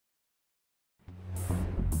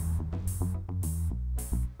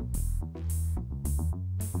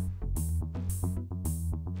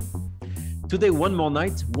Today, One More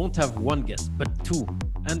Night won't have one guest, but two,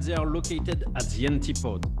 and they are located at the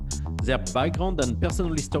Antipode. Their background and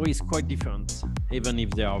personal story is quite different, even if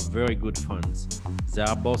they are very good friends. They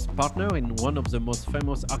are both partners in one of the most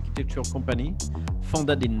famous architecture company,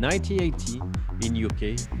 founded in 1980 in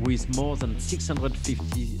UK, with more than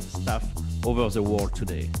 650 staff over the world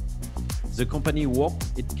today. The company work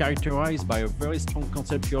is characterized by a very strong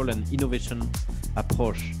conceptual and innovation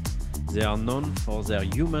approach. They are known for their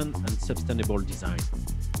human and sustainable design.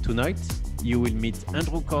 Tonight, you will meet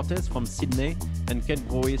Andrew Cortese from Sydney and Keith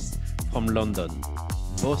Brewis from London,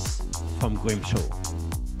 both from Grimshaw.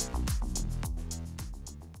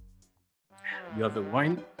 You have a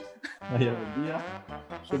wine, I have a beer,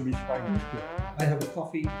 should be fine. I have a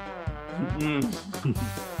coffee.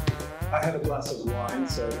 I have a glass of wine,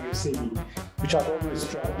 so you see me, which I've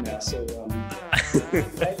almost drunk now, so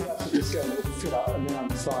maybe I should just go and fill up and then I'm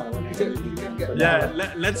fine. Yeah,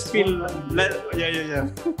 let's feel, yeah.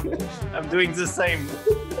 I'm doing the same.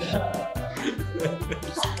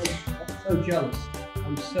 I'm so jealous.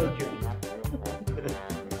 I'm so jealous.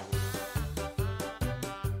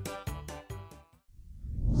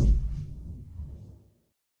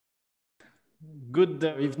 Good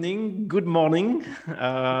evening, good morning.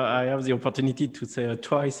 I have the opportunity to say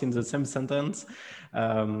twice in the same sentence.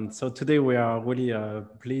 So today we are really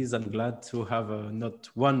pleased and glad to have not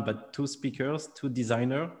one, but two speakers, two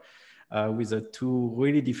designers with two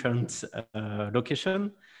really different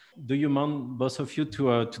locations. Do you mind, both of you,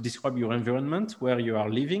 to describe your environment, where you are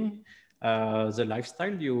living, the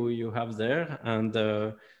lifestyle you have there, and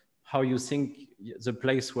how you think the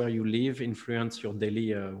place where you live influence your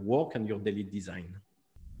daily work and your daily design?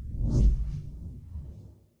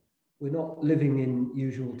 We're not living in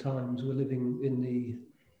usual times. We're living in the,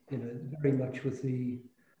 very much with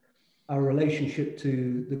our relationship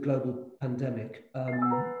to the global pandemic.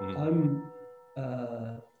 I'm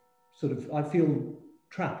I feel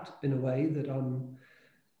trapped in a way that I'm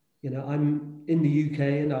in the UK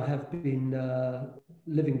and I have been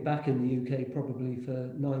living back in the UK probably for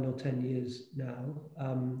 9 or 10 years now.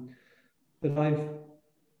 But I've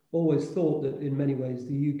always thought that in many ways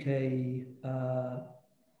the UK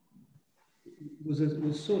was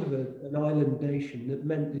sort of an island nation that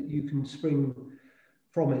meant that you can spring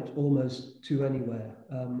from it almost to anywhere.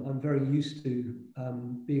 I'm very used to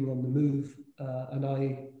being on the move, and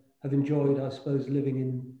I have enjoyed, I suppose, living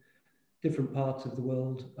in different parts of the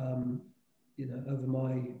world, over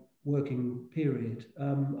my working period.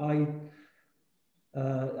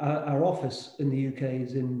 Our office in the UK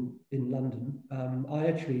is in London. I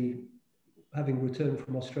actually, having returned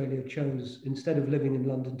from Australia, chose, instead of living in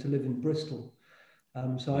London, to live in Bristol.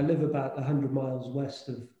 So I live about 100 miles west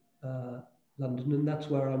of London, and that's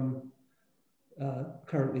where I'm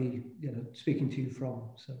currently, speaking to you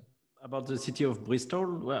from. So. About the city of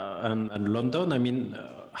Bristol and London, I mean,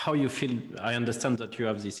 how you feel? I understand that you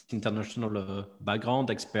have this international background,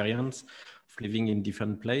 experience of living in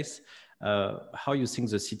different places. How you think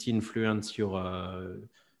the city influence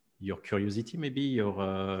your curiosity, maybe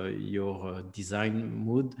your design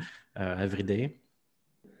mood every day?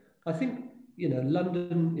 I think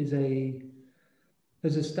London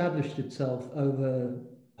has established itself over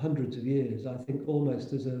hundreds of years. I think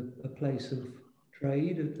almost as a place of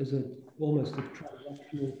trade, as almost a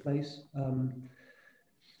transactional place.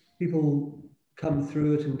 People come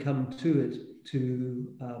through it and come to it to,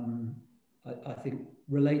 I think,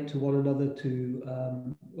 relate to one another, to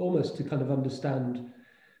almost to kind of understand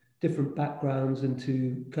different backgrounds and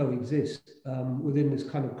to coexist within this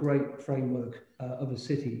kind of great framework of a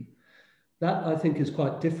city. That, I think, is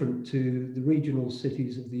quite different to the regional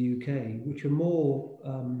cities of the UK, which are more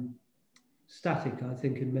static, I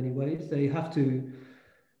think, in many ways. They have to,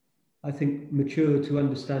 I think, mature to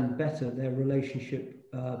understand better their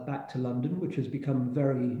relationship back to London, which has become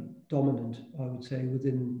very dominant, I would say,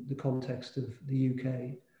 within the context of the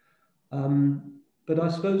UK. But I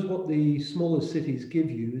suppose what the smaller cities give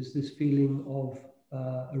you is this feeling of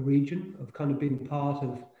a region, of kind of being part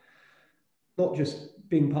of, not just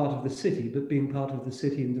being part of the city, but being part of the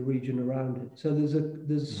city and the region around it. So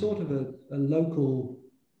there's sort of a local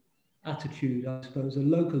attitude, I suppose, a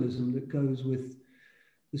localism that goes with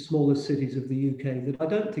the smaller cities of the UK that I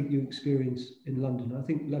don't think you experience in London. I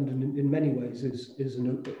think London, in many ways, is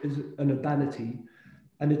an urbanity,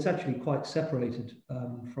 and it's actually quite separated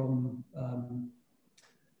from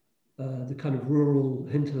the kind of rural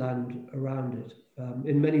hinterland around it.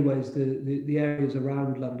 In many ways, the areas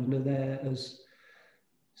around London are there as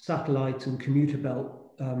satellites and commuter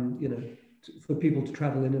belt, for people to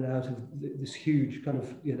travel in and out of this huge kind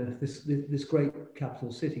of, you know, this great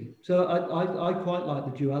capital city. So I quite like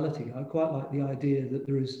the duality. I quite like the idea that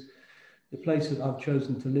there is the place that I've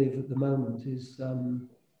chosen to live at the moment is,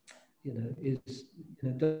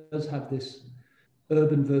 does have this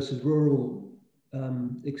urban versus rural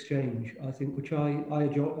exchange, I think, which I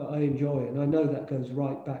enjoy, and I know that goes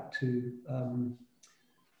right back to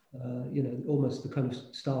almost the kind of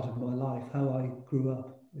start of my life, how I grew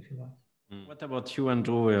up, if you like. What about you,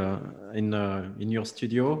 Andrew? In your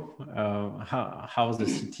studio, how the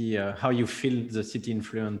city, how you feel the city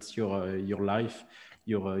influence your life,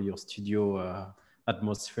 your studio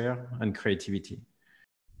atmosphere and creativity?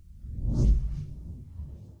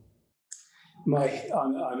 I'm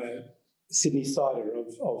a Sydney sider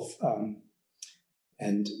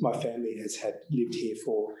and my family has lived here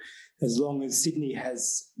for as long as Sydney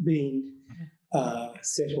has been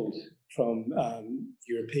settled from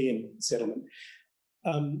European settlement.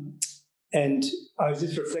 And I was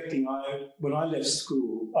just reflecting, when I left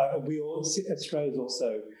school, Australia is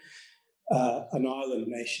also an island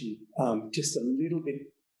nation, just a little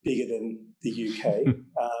bit bigger than the UK,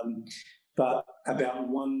 but about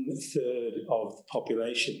 1/3 of the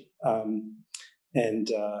population.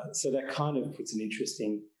 So that kind of puts an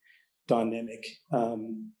interesting dynamic,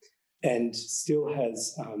 and still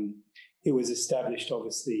has, it was established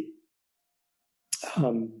obviously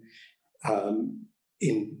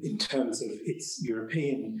in terms of its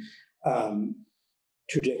European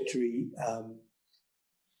trajectory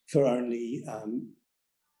for only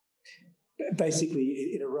basically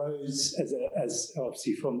it arose as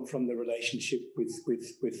obviously from the relationship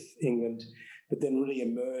with England, but then really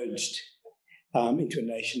emerged into a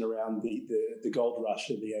nation around the gold rush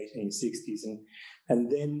of the 1860s, and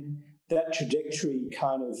then that trajectory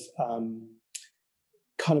kind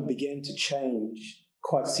of began to change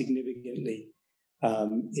quite significantly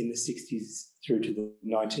in the 60s through to the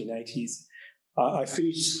 1980s. I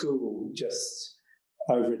finished school just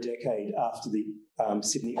over a decade after the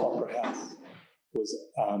Sydney Opera House was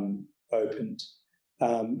opened.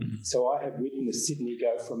 So I have witnessed Sydney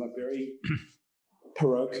go from a very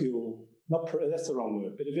parochial, that's the wrong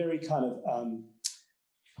word, but a very kind of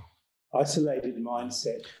isolated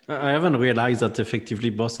mindset. I haven't realized that effectively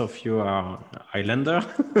both of you are Islander,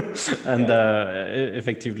 and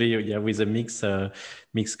effectively, yeah, with a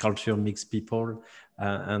mixed culture, mixed people,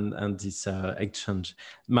 and this exchange.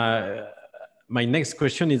 My next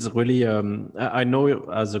question is really, I know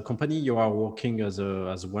as a company you are working as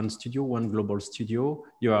one studio, one global studio.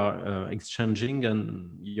 You are exchanging,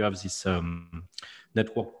 and you have this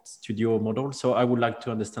network studio model. So I would like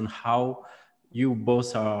to understand how you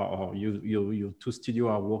both are, or you two studios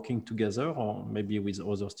are working together, or maybe with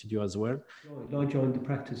other studios as well. I joined the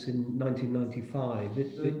practice in 1995.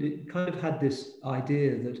 It kind of had this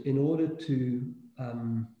idea that in order to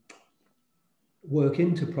work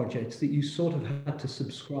into projects, that you sort of had to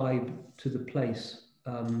subscribe to the place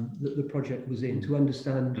that the project was in, to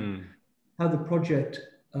understand how the project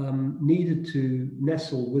needed to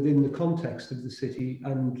nestle within the context of the city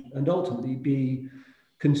and ultimately be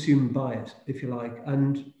consumed by it, if you like.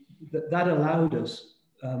 And that allowed us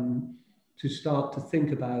to start to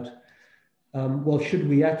think about, well, should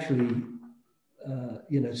we actually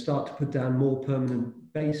start to put down more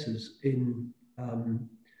permanent bases in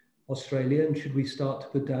Australia, and should we start to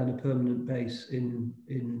put down a permanent base in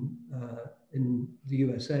the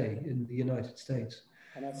USA, in the United States?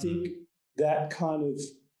 And I think that kind of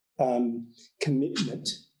commitment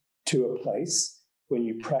to a place when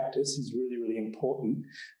you practice is really, really important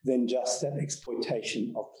than just that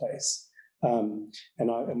exploitation of place. And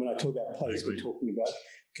when I talk about place, we're talking about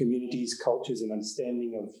communities, cultures, and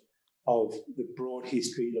understanding of the broad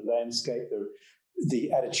history, the landscape,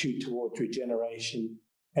 the attitude towards regeneration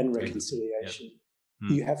and reconciliation.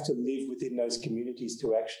 Yeah. You have to live within those communities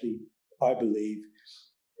to actually, I believe,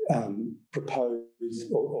 propose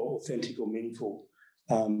or authentic or meaningful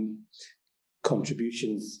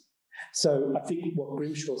contributions. So I think what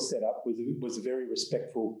Grimshaw set up was a very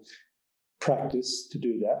respectful practice to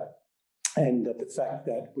do that, and that the fact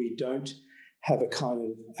that we don't have a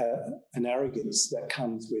kind of an arrogance that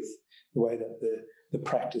comes with the way that the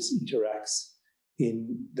practice interacts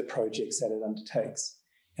in the projects that it undertakes.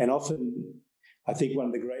 And often, I think one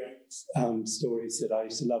of the great stories that I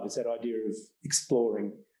used to love is that idea of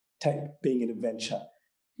exploring, being an adventure,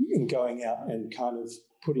 and going out and kind of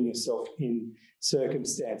putting yourself in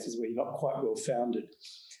circumstances where you're not quite well founded,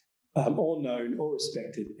 or known or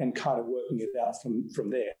respected, and kind of working it out from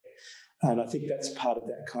there. And I think that's part of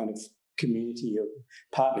that kind of community of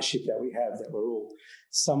partnership that we have, that we're all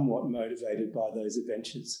somewhat motivated by those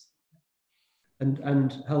adventures.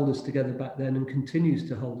 and held us together back then and continues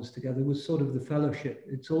to hold us together was sort of the fellowship.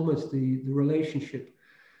 It's almost the relationship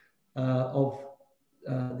of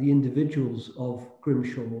the individuals of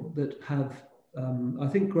Grimshaw that have, I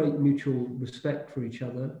think, great mutual respect for each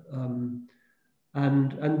other,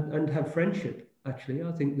 and have friendship. Actually,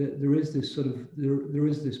 I think that there is this sort of there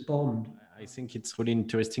is this bond. I think it's really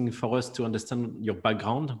interesting for us to understand your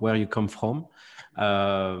background, where you come from.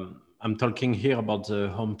 I'm talking here about the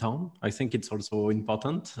hometown. I think it's also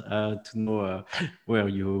important to know where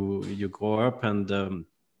you grow up and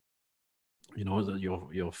you know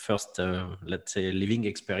your first let's say living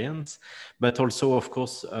experience, but also of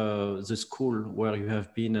course the school where you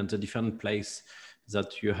have been and the different place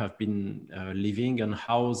that you have been living, and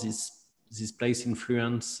how this place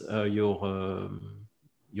influence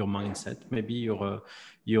your mindset, maybe your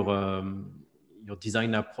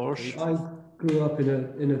design approach. I grew up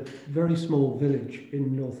in a very small village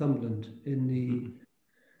in Northumberland, in the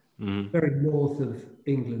very north of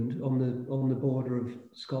England, on the border of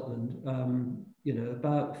Scotland. You know,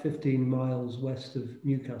 about 15 miles west of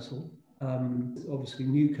Newcastle. Obviously,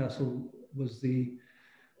 Newcastle was the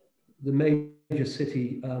major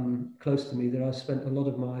city close to me that I spent a lot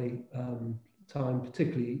of my time,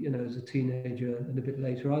 particularly, you know, as a teenager and a bit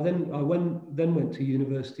later. I went to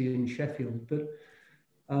university in Sheffield, but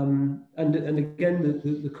and again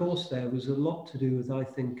the course there was a lot to do with, I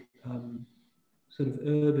think, sort of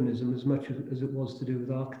urbanism as much as it was to do with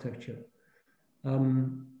architecture.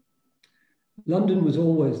 London was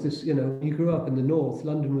always this, you know, you grew up in the north,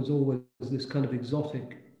 London was always this kind of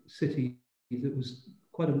exotic city that was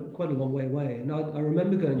quite a long way away. And I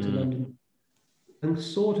remember going to London and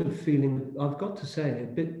sort of feeling, I've got to say, a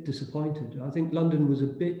bit disappointed. I think London was a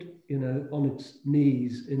bit, you know, on its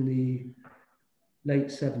knees in the late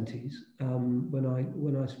 70s when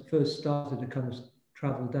I first started to kind of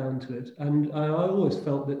travel down to it. And I always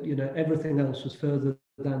felt that, you know, everything else was further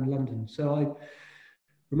than London. So I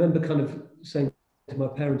remember kind of saying to my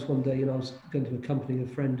parents one day, you know, I was going to accompany a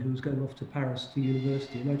friend who was going off to Paris to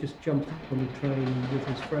university, and I just jumped on the train with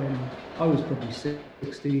his friend. I was probably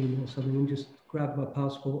 16 or something, and just grabbed my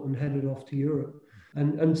passport and headed off to Europe.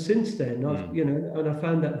 And since then, I've, you know, and I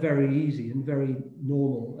found that very easy and very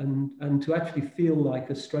normal, and to actually feel like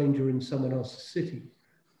a stranger in someone else's city,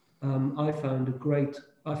 I found great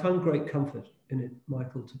comfort in it,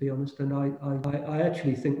 Michael, to be honest. And I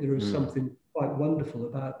actually think there is something quite wonderful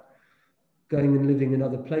about going and living in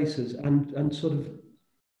other places and sort of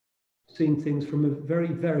seeing things from a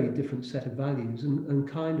very, very different set of values, and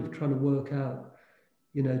kind of trying to work out,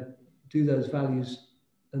 you know, do those values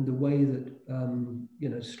and the way that, you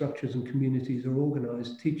know, structures and communities are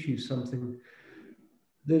organized teach you something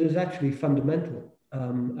that is actually fundamental.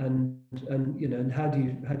 And you know, and how do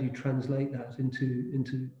you translate that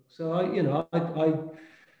into so I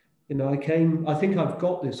think I've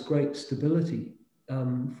got this great stability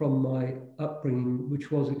from my upbringing,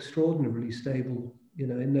 which was extraordinarily stable, you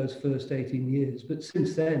know, in those first 18 years. But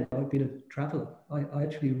since then, I've been a traveler. I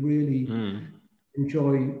actually really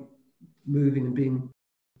enjoy moving and being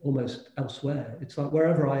almost elsewhere. It's like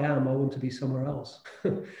wherever I am, I want to be somewhere else.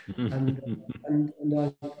 and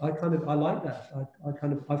I like that.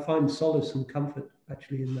 I find solace and comfort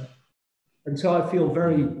actually in that. And so I feel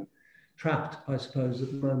very trapped, I suppose,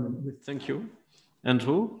 at the moment. Thank you.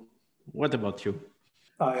 Andrew, what about you?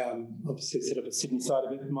 I obviously set up a Sydney side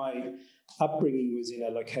of it. My upbringing was in a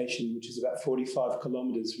location which is about 45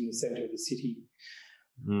 kilometres from the centre of the city,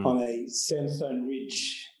 on a sandstone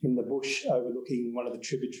ridge in the bush overlooking one of the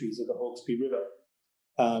tributaries of the Hawkesbury River.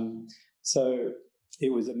 So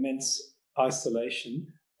it was immense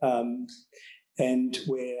isolation, and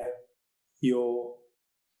where you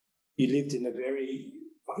lived in a very,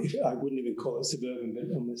 I wouldn't even call it suburban,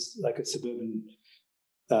 but almost like a suburban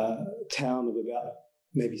town of about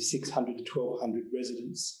maybe 600 to 1,200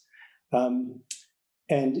 residents. And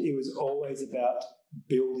it was always about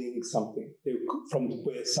building something from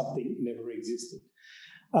where something never existed.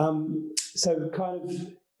 So kind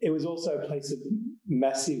of, it was also a place of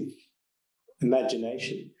massive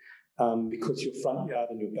imagination, because your front yard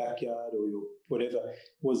and your backyard or your whatever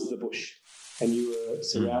was the bush, and you were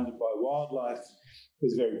surrounded by wildlife. It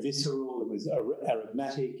was very visceral, it was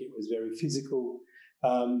aromatic, it was very physical.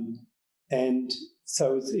 And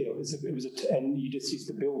so it was and you just used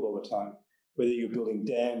to build all the time, whether you're building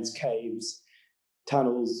dams, caves,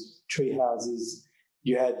 tunnels, tree houses.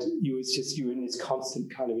 You were in this constant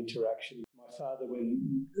kind of interaction. My father,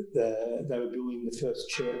 when they were building the first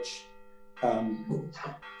church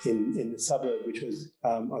in the suburb, which was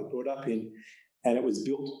I brought up in, and it was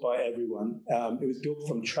built by everyone. It was built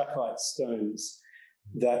from trachyte stones,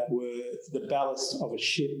 that were the ballast of a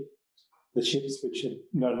ship, the ships which had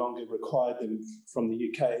no longer required them from the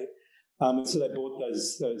UK. And so they bought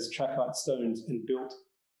those trachyte stones and built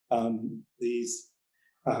the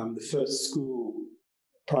first school,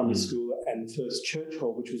 primary school, and the first church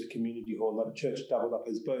hall, which was a community hall, like a church doubled up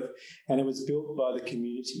as both. And it was built by the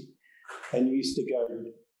community. And you used to go,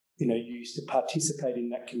 you used to participate in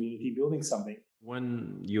that community building something.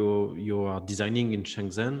 When you are designing in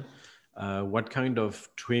Shenzhen, what kind of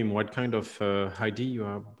dream, what kind of idea you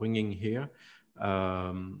are bringing here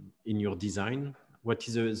in your design? What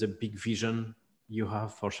is the big vision you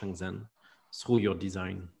have for Shenzhen through your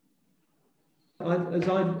design? As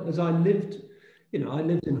I lived, I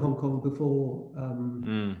lived in Hong Kong before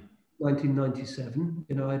 1997.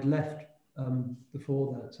 I'd left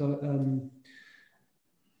before that. So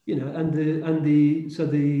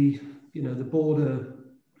the border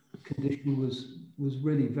condition was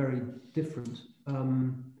really very different.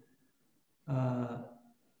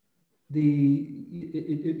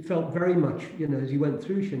 It felt very much, as you went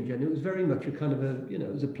through Shenzhen, it was very much a kind of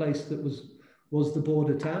it was a place that was the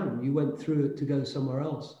border town. You went through it to go somewhere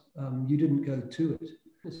else. You didn't go to it.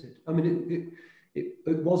 I mean,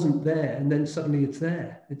 it wasn't there, and then suddenly it's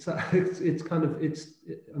there. It's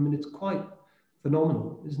quite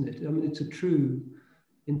phenomenal, isn't it? I mean, it's a true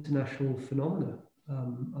international phenomenon,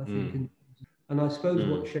 I think. And I suppose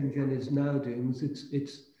what Shenzhen is now doing is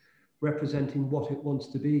it's representing what it wants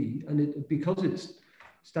to be, and because it's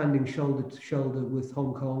standing shoulder to shoulder with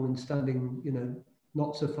Hong Kong and standing,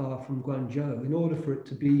 not so far from Guangzhou. In order for it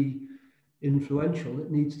to be influential, it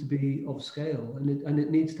needs to be of scale, and it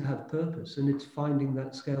needs to have purpose, and it's finding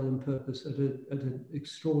that scale and purpose at an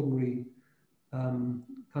extraordinary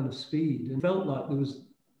kind of speed. And felt like there was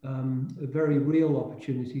a very real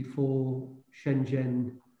opportunity for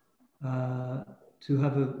Shenzhen to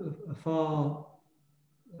have a far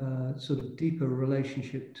sort of deeper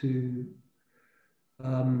relationship to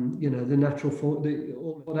the natural form,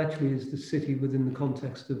 what actually is the city within the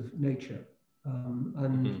context of nature.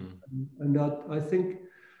 And I think,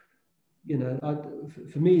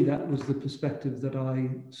 for me, that was the perspective that I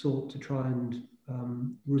sought to try and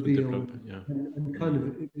reveal and kind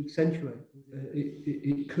of accentuate.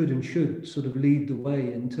 It could and should sort of lead the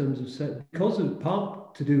way in terms of because of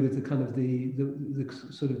part to do with the kind of the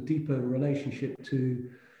sort of deeper relationship to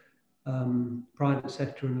private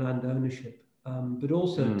sector and land ownership. But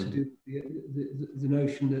also to do the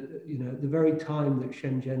notion that, at the very time that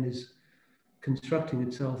Shenzhen is constructing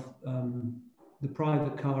itself, the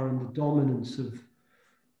private car and the dominance of,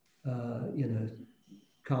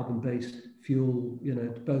 carbon-based fuel,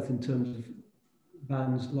 both in terms of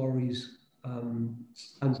vans, lorries,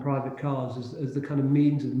 and private cars as the kind of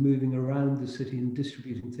means of moving around the city and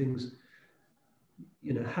distributing things,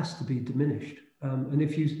 has to be diminished. And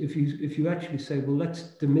if you actually say, well, let's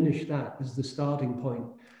diminish that as the starting point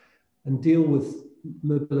and deal with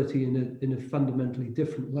mobility in a fundamentally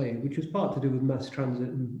different way, which was part to do with mass transit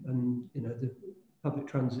and the public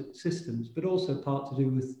transit systems, but also part to do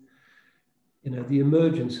with the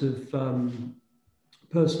emergence of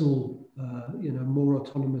personal, more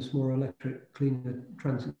autonomous, more electric, cleaner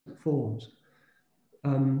transit forms.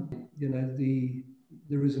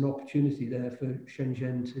 There is an opportunity there for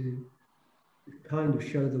Shenzhen to kind of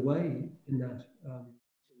show the way in that.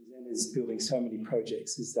 Shenzhen is building so many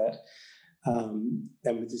projects, is that, and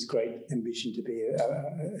with this great ambition to be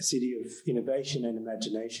a city of innovation and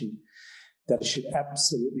imagination, that it should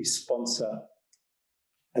absolutely sponsor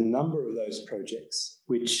a number of those projects,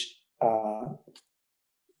 which are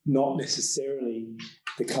not necessarily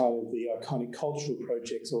the kind of the iconic cultural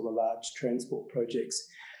projects or the large transport projects,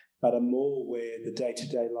 but are more where the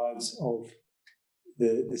day-to-day lives of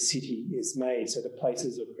the city is made. So the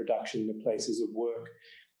places of production, the places of work,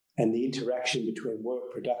 and the interaction between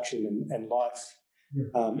work, production, and life,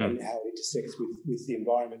 and how it intersects with the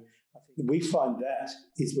environment. I think we find that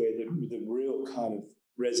is where the real kind of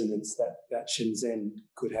resonance that Shenzhen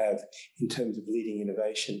could have in terms of leading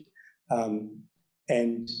innovation,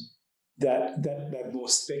 and that more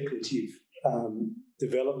speculative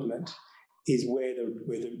development is where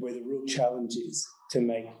the real challenge is to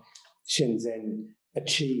make Shenzhen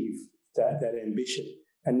achieve that ambition,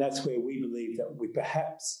 and that's where we believe that we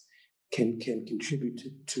perhaps can contribute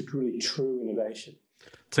to really true innovation.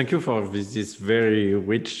 Thank you for this very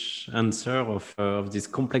rich answer of this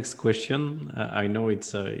complex question. I know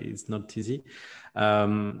it's not easy.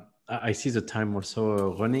 I see the time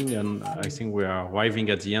also running, and I think we are arriving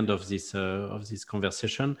at the end of this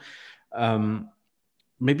conversation.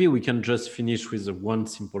 Maybe we can just finish with one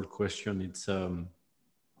simple question. It's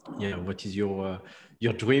what is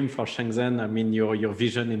your dream for Shenzhen? I mean, your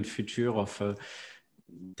vision in future of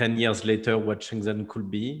 10 years later, what Shenzhen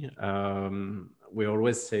could be. We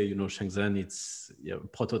always say, you know, Shenzhen, it's a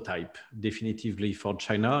prototype definitively for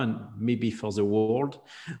China and maybe for the world.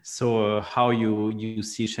 So how you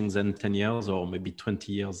see Shenzhen 10 years or maybe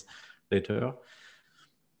 20 years later?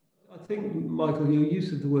 I think, Michael, your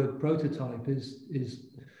use of the word prototype is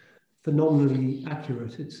phenomenally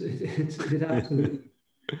accurate. It absolutely.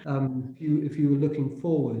 If you were looking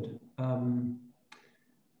forward 10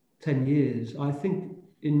 years, I think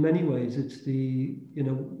in many ways it's the, you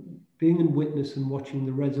know, being in witness and watching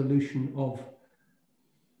the resolution of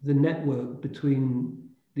the network between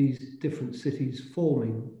these different cities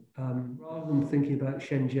forming, rather than thinking about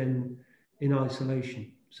Shenzhen in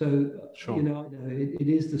isolation. So, sure. You know, it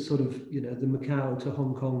is the sort of, you know, the Macau to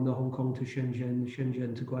Hong Kong, the Hong Kong to Shenzhen,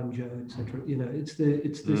 Shenzhen to Guangzhou, etc. You know, it's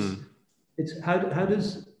how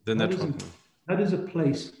does a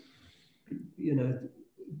place, you know,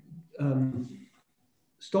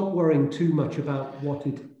 stop worrying too much about what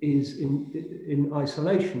it is in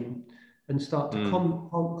isolation and start to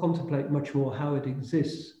contemplate much more how it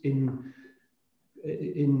exists in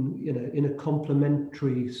you know, in a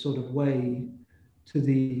complementary sort of way to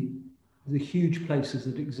the huge places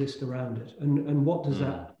that exist around it, and what does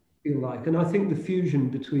that feel like? And I think the fusion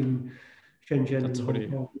between Shenzhen and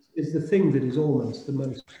Hong Kong is the thing that is almost the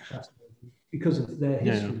most fascinating because of their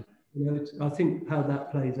history. Yeah. You know, I think how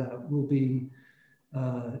that plays out will be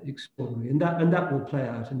extraordinary, and that will play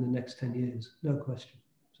out in the next 10 years, no question.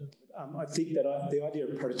 So. I think that the idea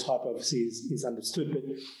of prototype obviously is understood, but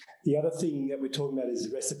the other thing that we're talking about is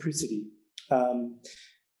reciprocity.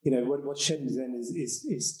 You know, what Shenzhen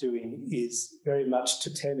is doing is very much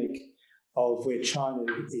totemic of where China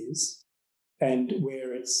is, and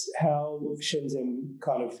where it's how Shenzhen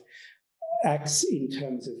kind of acts in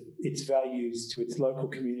terms of its values to its local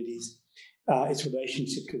communities, its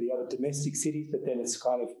relationship to the other domestic cities, but then it's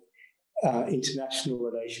kind of international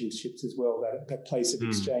relationships as well, that place of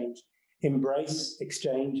exchange, embrace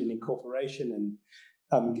exchange and incorporation,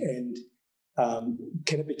 and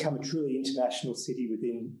can it become a truly international city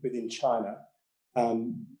within China?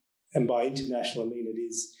 And by international, I mean it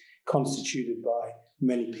is constituted by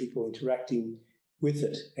many people interacting with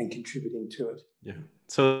it and contributing to it. Yeah.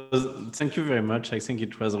 So thank you very much. I think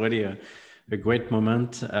it was really a great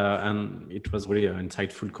moment, and it was really an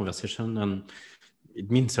insightful conversation, and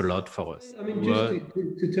it means a lot for us. I mean, just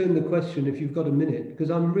to turn the question, if you've got a minute,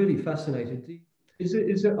 because I'm really fascinated. Do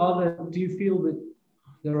you feel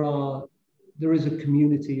that there is a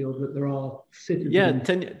community, or that there are citizens? Yeah,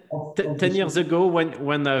 10 years ago,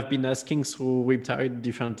 when I've been asking through website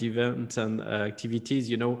different events and activities,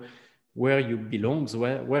 you know, where you belong,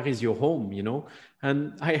 where is your home, you know?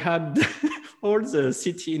 And I had all the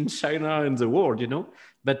city in China and the world, you know.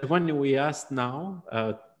 But when we ask now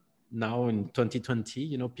in 2020,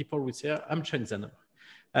 you know, people would say, I'm Shenzhener.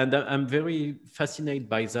 And I'm very fascinated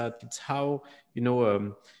by that. It's how, you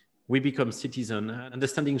know, we become citizen.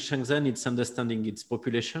 Understanding Shenzhen, it's understanding its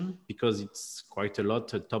population, because it's quite a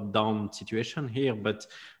lot, a top-down situation here. But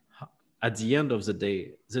at the end of the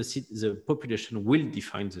day, the population will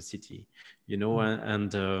define the city, you know,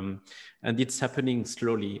 and it's happening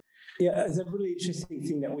slowly. Yeah, it's a really interesting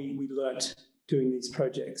thing that we learnt doing these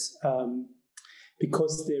projects,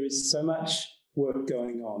 because there is so much work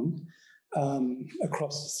going on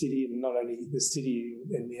across the city, and not only the city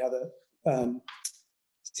and the other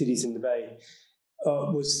cities in the Bay,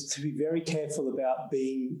 was to be very careful about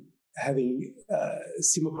having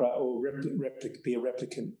simulacra or be a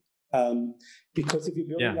replicant. Because if you're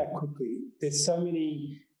building that quickly, there's so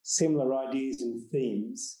many similar ideas and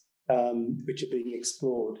themes which are being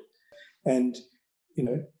explored. And, you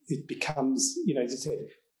know, it becomes, you know, as I said,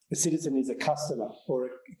 a citizen is a customer or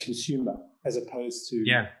a consumer as opposed to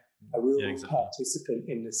a real participant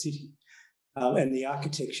in the city. And the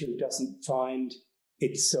architecture doesn't find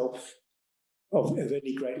itself of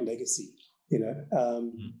any great legacy, you know,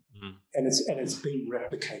 and it's been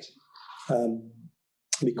replicated.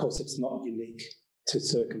 Because it's not unique to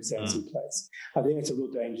circumstance and place. I think it's a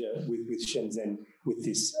real danger with Shenzhen, with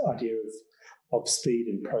this idea of speed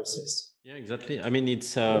and process. Yeah, exactly. I mean,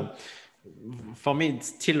 it's for me, it's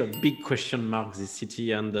still a big question mark, this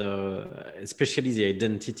city, and especially the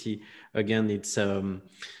identity. Again, it's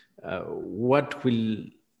what will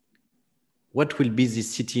be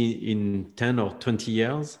this city in 10 or 20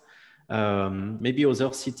 years? Maybe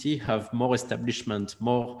other cities have more establishment,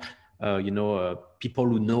 more people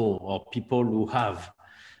who know or people who have.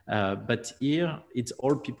 But here, it's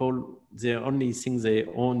all people, the only thing they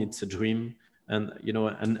own, it's a dream, and you know,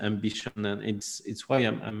 an ambition, and it's why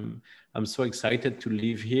I'm so excited to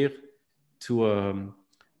live here, to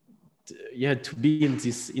be in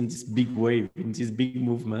this big wave, in this big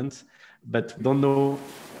movement, but we don't know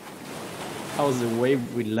how the wave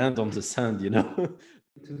will land on the sand, you know.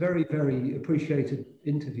 It's a very, very appreciated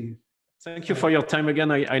interview. Thank you for your time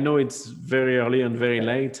again. I know it's very early and very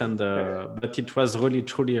late, and but it was really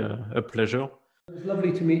truly a pleasure. It was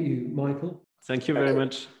lovely to meet you, Michael. Thank you very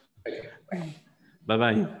much. Bye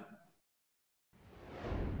bye.